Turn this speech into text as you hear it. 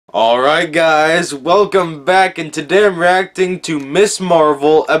Alright guys, welcome back, and today I'm reacting to Ms.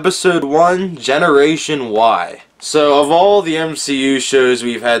 Marvel Episode 1, Generation Y. So, of all the MCU shows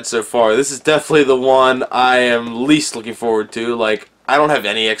we've had so far, this is definitely the one I am least looking forward to. Like, I don't have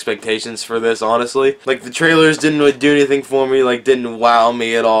any expectations for this, honestly. Like, the trailers didn't really do anything for me, like, didn't wow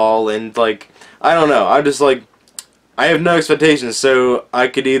me at all, and, like, I don't know, I'm just like, I have no expectations, so I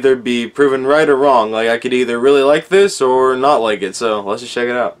could either be proven right or wrong. Like, I could either really like this or not like it, so let's just check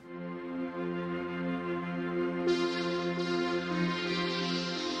it out.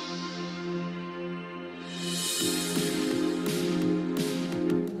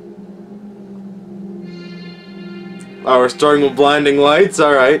 Oh, we're starting with blinding lights?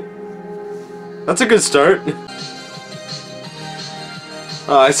 Alright. That's a good start.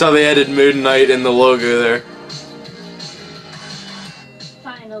 Oh, I saw they added Moon Knight in the logo there.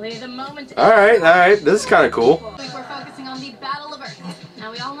 Finally, the moment. Alright, this is kind of cool. We're focusing on the Battle of Earth.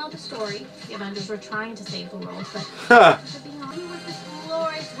 Now, we all know the story. The Avengers were trying to save the world, but he was this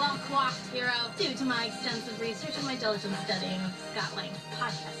glorious, well-coached hero. Due to my extensive research and my diligent studying of Scott Lang's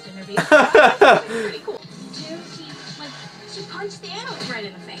podcast interviews. It's pretty cool. She punched Thanos right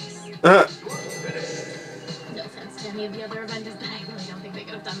in the face. No offense to any of the other Avengers, but I really don't think they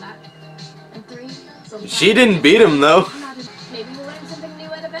could have done that. And three, she didn't beat him though. Maybe we'll learn something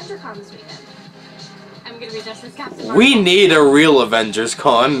new at AvengerCon this weekend. I'm gonna read just this Captain We need a real Avengers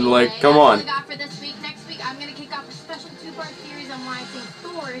Con, like, come on. That's all I got for this week. Next week, I'm gonna kick off a special 2-part series on why I think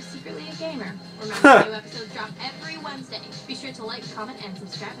Thor is secretly a gamer. Remember, new episodes drop every Wednesday. Be sure to like, comment, and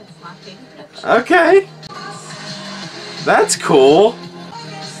subscribe at Sloth Baby Production. Okay. That's cool.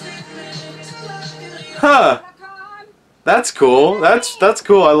 Huh. That's cool. That's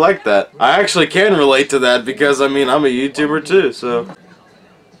cool. I like that. I actually can relate to that because, I mean, I'm a YouTuber too, so.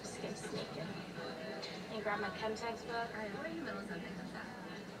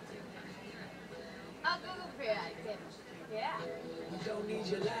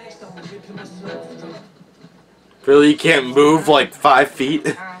 Really, you can't move like 5 feet?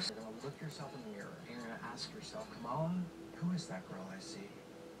 Look yourself in the mirror and you're gonna ask yourself, Kamala, who is that girl I see?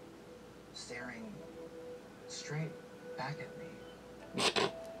 Staring straight back at me.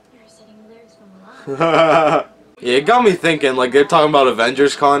 You're sitting lyrics from the Yeah, it got me thinking, like, they're talking about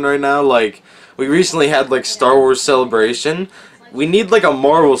Avengers Con right now. Like, we recently had, like, Star Wars Celebration. We need, like, a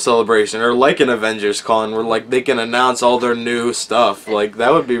Marvel Celebration, or like an Avengers Con, where, like, they can announce all their new stuff. Like,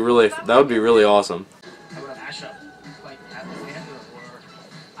 that would be really awesome. How about Asha? Like Alexander or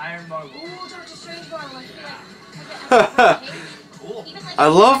Iron Marvel? Ooh, Doctor Strange Marvel. Cool. I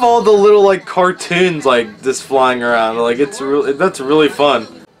love all the little, like, cartoons, like, just flying around. Like, that's really fun.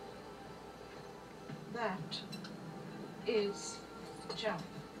 That is jump.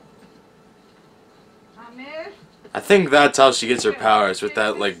 Amir? I think that's how she gets her powers, with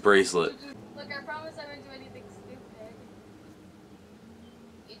that, like, bracelet. Look, I promise I won't do anything stupid.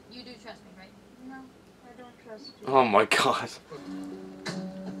 You do trust me, right? No, I don't trust you. Oh my god.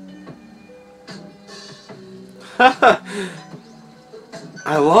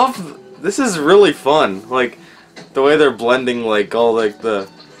 I love, this is really fun. Like, the way they're blending, like, all, like, the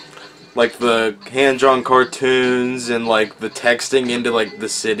hand-drawn cartoons and, like, the texting into, like, the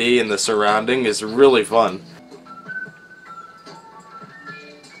city and the surrounding is really fun.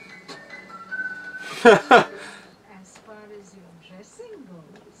 As far as your dressing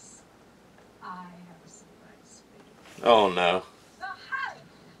goes, I have a surprise for you. Oh no.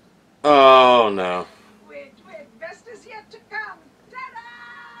 Oh no. Wait, best is yet to come. Ta-da!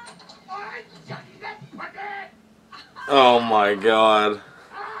 Oh my god.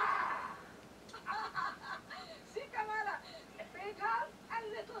 See, Kamala, big Hulk and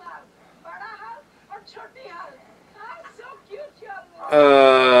little Hulk, bada Hulk or choti Hulk. Ah, so cute you are.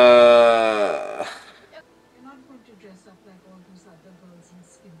 You're not going to dress up like all those other girls in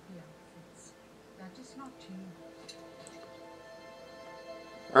skimpy outfits. That is not you.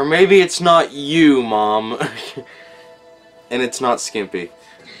 Or maybe it's not you, Mom. And it's not skimpy.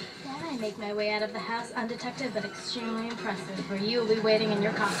 Then I make my way out of the house undetected but extremely impressive, where you will be waiting in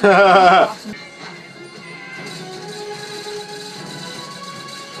your costume. How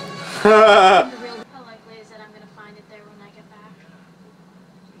likely is it I'm gonna find it there when I get back?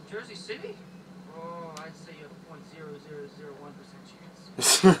 Jersey City? Oh, I'd say you have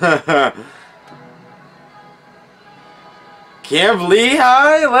 0.0001% chance. Camp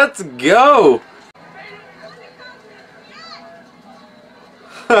Lehigh, let's go!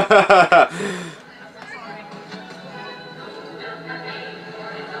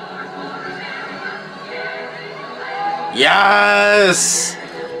 Yes!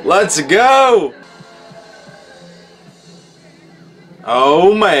 Let's go!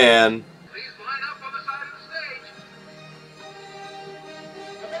 Oh man. Please line up on the side of the stage.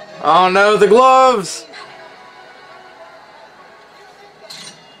 Oh no, the gloves!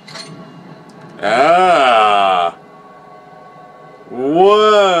 Ah.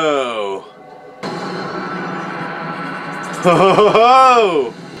 Whoa.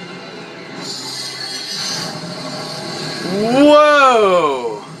 Ho.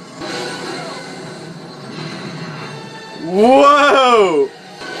 Whoa. Whoa.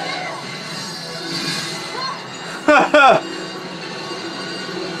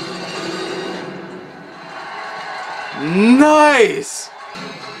 Nice.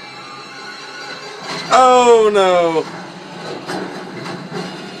 Oh no.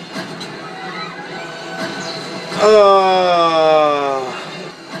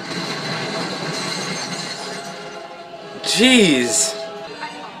 Jeez.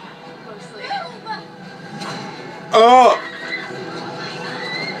 Oh.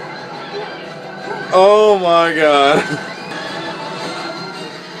 Oh my god.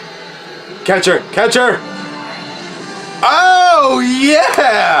 Catch her! Catch her! Oh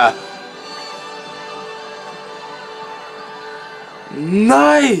yeah!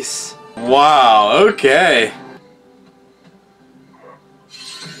 Nice! Wow, okay.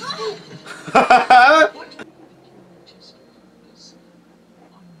 Just focus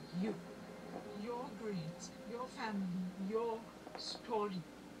on you, your grades, your family, your story.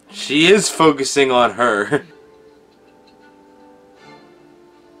 She is focusing on her.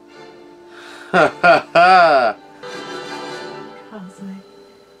 Ha ha ha!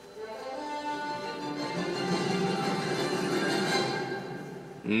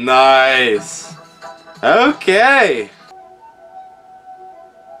 Nice! Okay!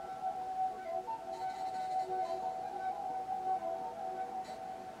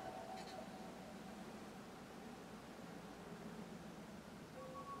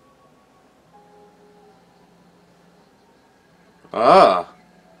 Ah.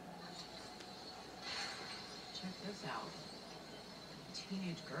 Check this out.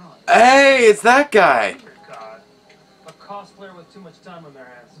 Teenage girl. Hey, it's that guy! God. A cosplayer with too much time on their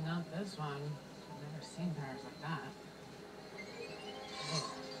hands. Not this one. I've never seen powers like that. Whoa.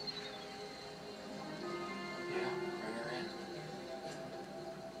 Yeah, bring her in.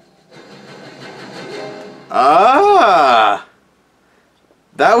 Ah!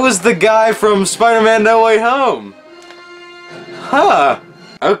 That was the guy from Spider-Man No Way Home! Huh!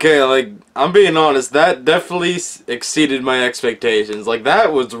 Okay, like, I'm being honest, that definitely exceeded my expectations. Like,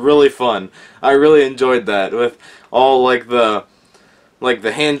 that was really fun. I really enjoyed that, with all, like the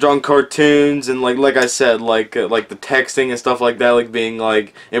hand-drawn cartoons, and like I said, like the texting and stuff like that, like, being,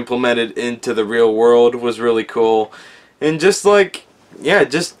 like, implemented into the real world was really cool. And just, like, yeah,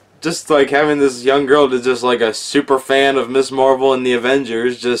 just like having this young girl that's just like a super fan of Ms. Marvel and the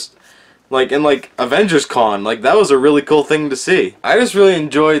Avengers, just like in like Avengers Con, like that was a really cool thing to see. I just really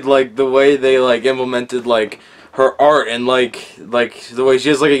enjoyed like the way they like implemented like her art, and like the way she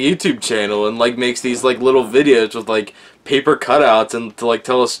has like a YouTube channel and like makes these like little videos with like paper cutouts and to like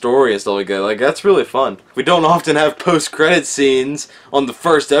tell a story and stuff like that. Like that's really fun. We don't often have post-credit scenes on the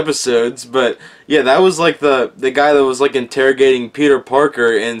first episodes, but yeah, that was like the guy that was like interrogating Peter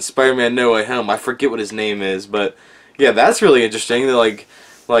Parker in Spider-Man No Way Home. I forget what his name is, but yeah, that's really interesting. That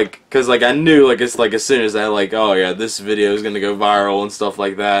cause like I knew like it's like as soon as I like, oh yeah, this video is gonna go viral and stuff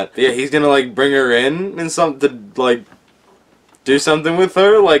like that. But yeah, he's gonna like bring her in and something to like do something with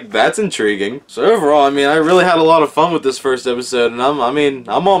her. Like that's intriguing. So overall, I mean, I really had a lot of fun with this first episode, and I'm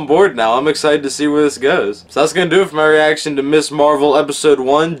on board now. I'm excited to see where this goes. So that's gonna do it for my reaction to Ms. Marvel Episode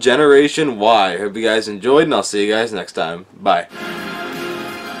 1, Generation Y. Hope you guys enjoyed, and I'll see you guys next time. Bye.